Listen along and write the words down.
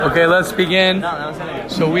Okay, let's begin.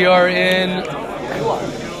 So we are in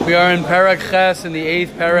Perek Ches, in the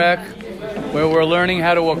 8th Perek, where we're learning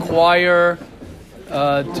how to acquire,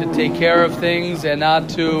 to take care of things and not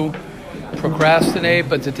to procrastinate,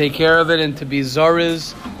 but to take care of it and to be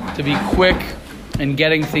zariz, to be quick in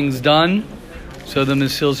getting things done. So the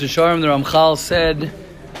Mesilas Yesharim, the Ramchal said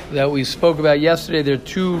that we spoke about yesterday, there are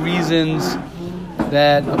two reasons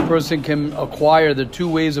that a person can acquire, there are two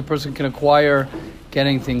ways a person can acquire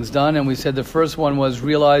getting things done. And we said the first one was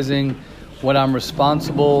realizing what I'm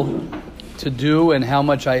responsible to do and how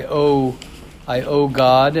much I owe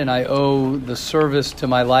God and I owe the service to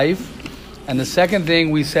my life. And the second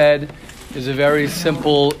thing we said is a very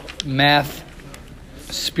simple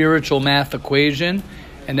spiritual math equation,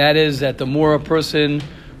 and that is that the more a person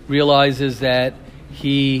realizes that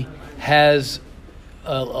he has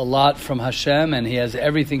a lot from Hashem and he has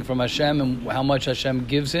everything from Hashem and how much Hashem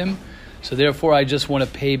gives him, so therefore I just want to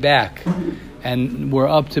pay back. And we're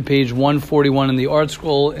up to page 141 in the art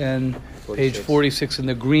scroll and 46. Page 46 in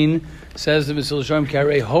the green. Says the Mesilas Yesharim,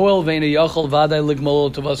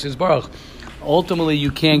 ultimately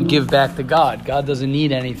you can't give back to God. God doesn't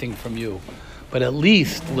need anything from you. But at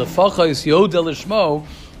least at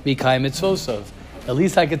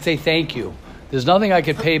least I could say thank you. There's nothing I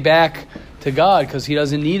could pay back to God because He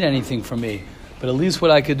doesn't need anything from me. But at least what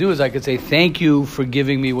I could do is I could say thank you for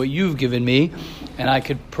giving me what you've given me, and I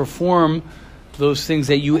could perform those things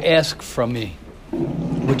that you ask from me,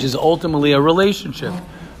 which is ultimately a relationship.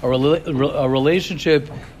 A relationship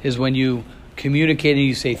is when you communicate and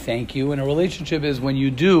you say thank you, and a relationship is when you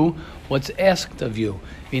do what's asked of you.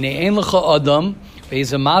 There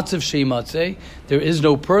is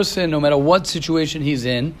no person, no matter what situation he's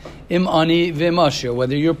in, im ani v'imashir,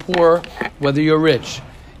 whether you're poor, whether you're rich,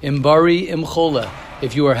 im bari im chola,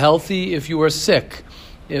 if you are healthy, if you are sick,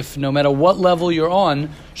 if no matter what level you're on,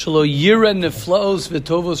 shelo yira neflaos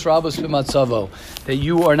v'tovos rabos b'matzavo, that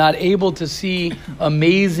you are not able to see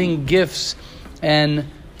amazing gifts and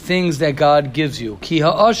things that God gives you. Ki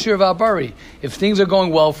ha'ashir v'abari, if things are going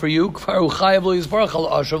well for you, so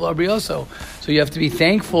you have to be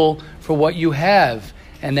thankful for what you have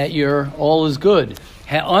and that your all is good.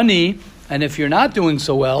 Ha'ani, and if you're not doing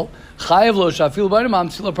so well, but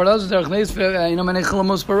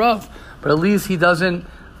at least He doesn't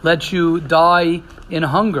let you die in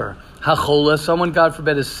hunger. Hachola, someone, God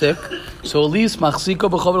forbid, is sick, so at least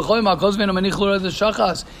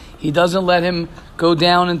He doesn't let him go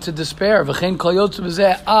down into despair. Says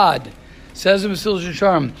the Mesilas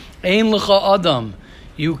Yesharim, Ein lecha adam,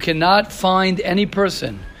 you cannot find any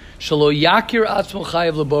person shelo yakir atzmo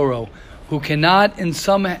chayav leboro, who cannot in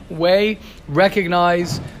some way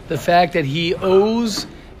recognize the fact that he owes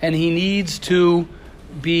and he needs to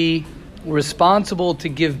be responsible to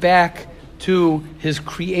give back to his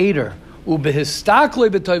Creator. And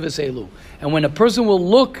when a person will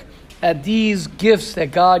look at these gifts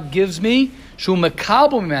that God gives me,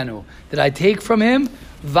 that I take from Him,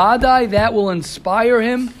 vadai, that will inspire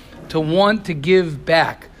him to want to give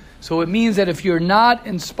back. So it means that if you're not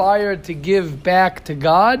inspired to give back to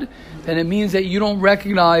God, then it means that you don't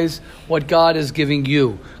recognize what God is giving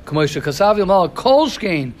you. For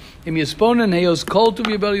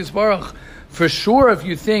sure, if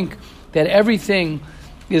you think that everything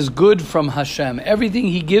is good from Hashem, everything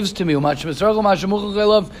He gives to me,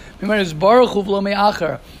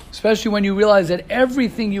 especially when you realize that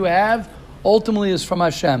everything you have ultimately is from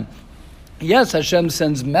Hashem. Yes, Hashem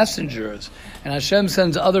sends messengers, and Hashem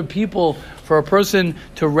sends other people for a person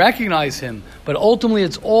to recognize Him, but ultimately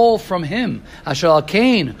it's all from Him. Asher al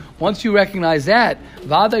kain, once you recognize that,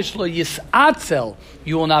 v'adai shlo yis'atzel,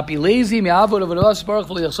 you will not be lazy, and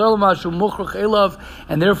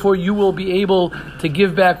therefore you will be able to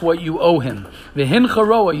give back what you owe Him. V'hin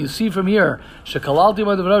charoa, you see from here, shekalalti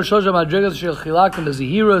ma'davrav shosha madrigas shechilakam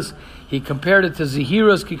bezihiras, he compared it to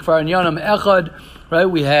zihiras, kikfar yanam echad, right?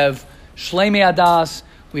 We have Shleimei Adas,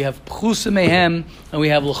 we have Pchusa Mehem, and we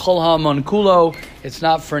have L'chol Ha'amon Kulo. It's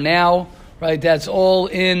not for now, right? That's all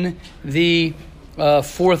in the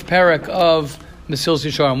 4th Perek of Mesilas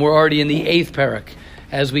Yesharim. We're already in the 8th Perek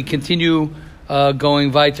as we continue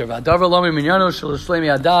going weiter. V'adavar lo minyano shel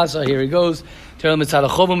Shleimei Adas. Here he goes. Right? The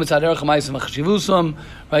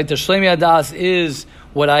Shleimei Adas is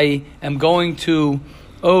what I am going to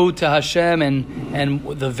owe to Hashem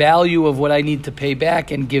and the value of what I need to pay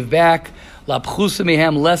back and give back. La pchusa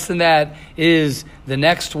mehem, less than that is the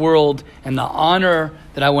next world and the honor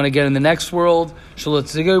that I want to get in the next world. I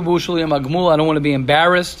don't want to be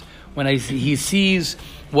embarrassed when he sees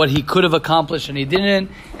what he could have accomplished and he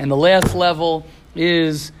didn't. And the last level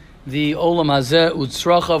is the Olam Hazeh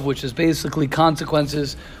Utzrachav, which is basically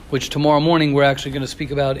consequences, which tomorrow morning we're actually going to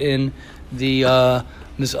speak about in the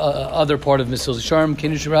other part of Mesillas Yesharim.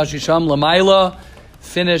 Kinish Rashi Sham Lamaila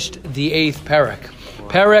finished the 8th parak.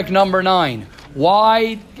 Parak number 9.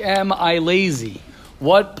 Why am I lazy?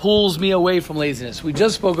 What pulls me away from laziness? We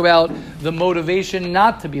just spoke about the motivation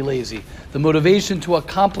not to be lazy, the motivation to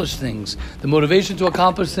accomplish things. The motivation to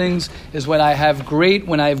accomplish things is when I have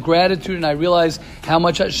gratitude and I realize how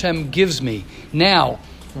much Hashem gives me. Now,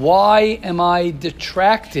 why am I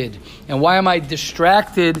detracted? And why am I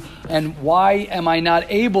distracted? And why am I not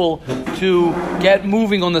able to get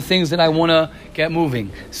moving on the things that I want to get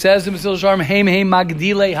moving? Says the Mesillas Yesharim, Heim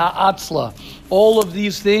Magdilei Ha'atzla. All of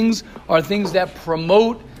these things are things that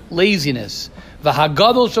promote laziness.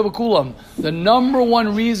 V'hagadol shabakulam. The number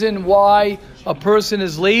one reason why a person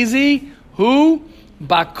is lazy, who?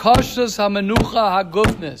 Bakashas hamenucha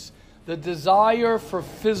hagufnis. The desire for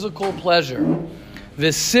physical pleasure.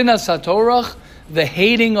 V'sinas hatorach. The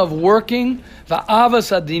hating of working.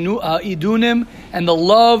 V'avas idunim. And the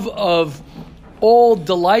love of all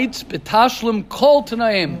delights. B'tashlim kol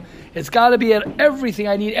tanaim. It's got to be at everything.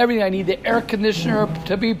 I need everything. I need the air conditioner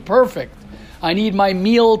to be perfect. I need my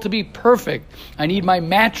meal to be perfect. I need my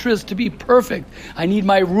mattress to be perfect. I need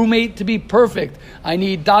my roommate to be perfect. I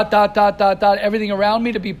need ... everything around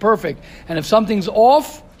me to be perfect. And if something's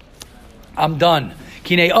off, I'm done.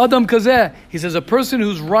 Kinei Adam Kazeh. He says a person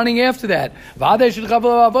who's running after that. I'm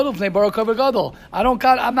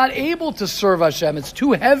not able to serve Hashem. It's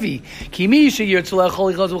too heavy. I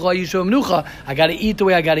got to eat the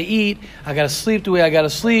way I got to eat. I got to sleep the way I got to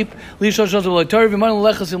sleep. I got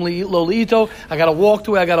to walk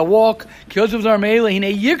the way I got to walk.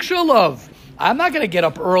 I'm not going to get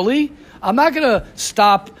up early. I'm not going to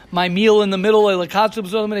stop my meal in the middle. I'm not going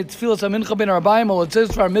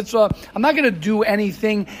to do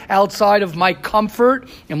anything outside of my comfort.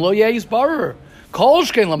 For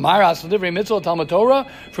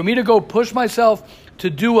me to go push myself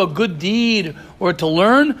to do a good deed or to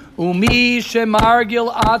learn. Listen to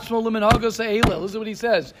what he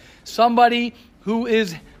says. Somebody who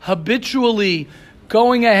is habitually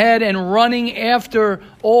going ahead and running after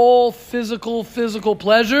all physical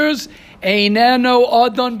pleasures, eineno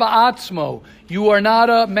adon ba'atzmo. You are not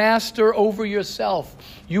a master over yourself.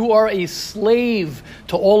 You are a slave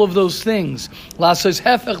to all of those things.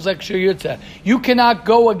 You cannot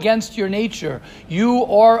go against your nature. You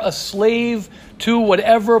are a slave to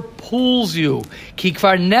whatever pulls you. What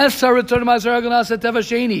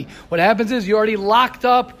happens is you're already locked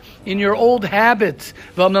up in your old habits.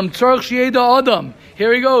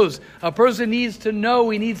 Here he goes. A person needs to know,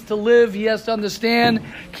 he needs to live, he has to understand.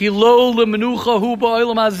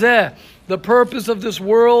 The purpose of this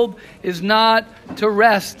world is not to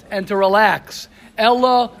rest and to relax.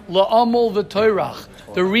 Ella la'amol v'toirach.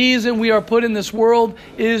 The reason we are put in this world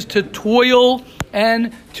is to toil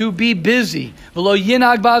and to be busy. You have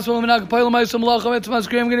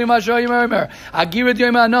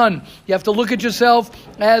to look at yourself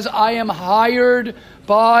as I am hired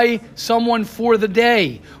by someone for the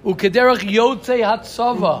day. Like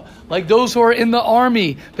those who are in the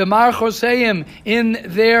army, in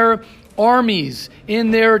their armies,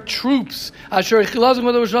 in their troops.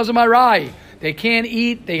 They can't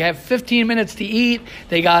eat. They have 15 minutes to eat.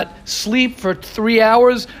 They got sleep for 3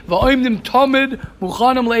 hours. That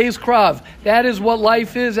is what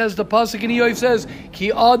life is, as the pasuk in Iyov says,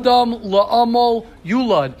 Ki Adam la'amal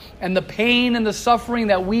yulad. And the pain and the suffering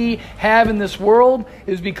that we have in this world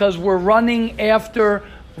is because we're running after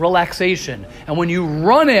relaxation. And when you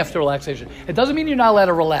run after relaxation, it doesn't mean you're not allowed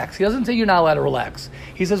to relax. He doesn't say you're not allowed to relax.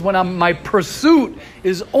 He says when my pursuit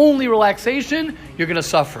is only relaxation, you're going to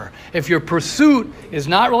suffer. If your pursuit is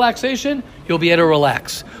not relaxation, you'll be able to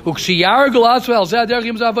relax.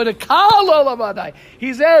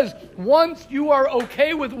 He says once you are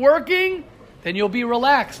okay with working, then you'll be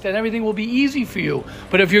relaxed and everything will be easy for you.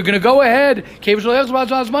 But if you're going to go ahead,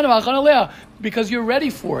 because you're ready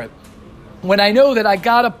for it. When I know that I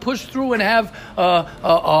got to push through and have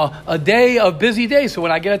a day, a busy day, so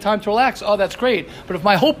when I get a time to relax, oh, that's great. But if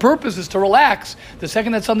my whole purpose is to relax, the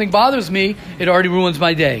second that something bothers me, it already ruins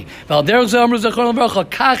my day. The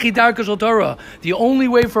only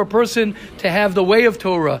way for a person to have the way of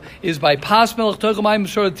Torah is by pas melech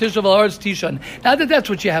tishan. Not that that's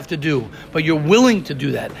what you have to do, but you're willing to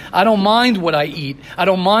do that. I don't mind what I eat, I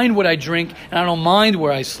don't mind what I drink, and I don't mind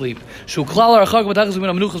where I sleep.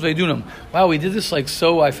 Wow, we did this I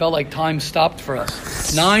felt like time stopped for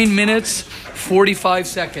us. 9 minutes, 45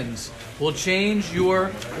 seconds will change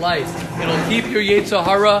your life. It'll keep your Yetzer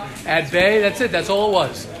Hara at bay. That's it. That's all it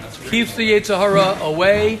was. keeps the Yetzer Hara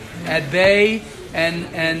away, at bay,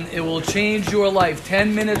 and it will change your life.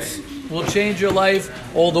 10 minutes will change your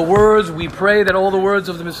life. All the words, we pray that all the words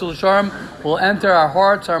of the Mesillas Yesharim will enter our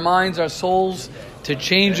hearts, our minds, our souls, to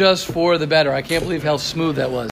change us for the better. I can't believe how smooth that was.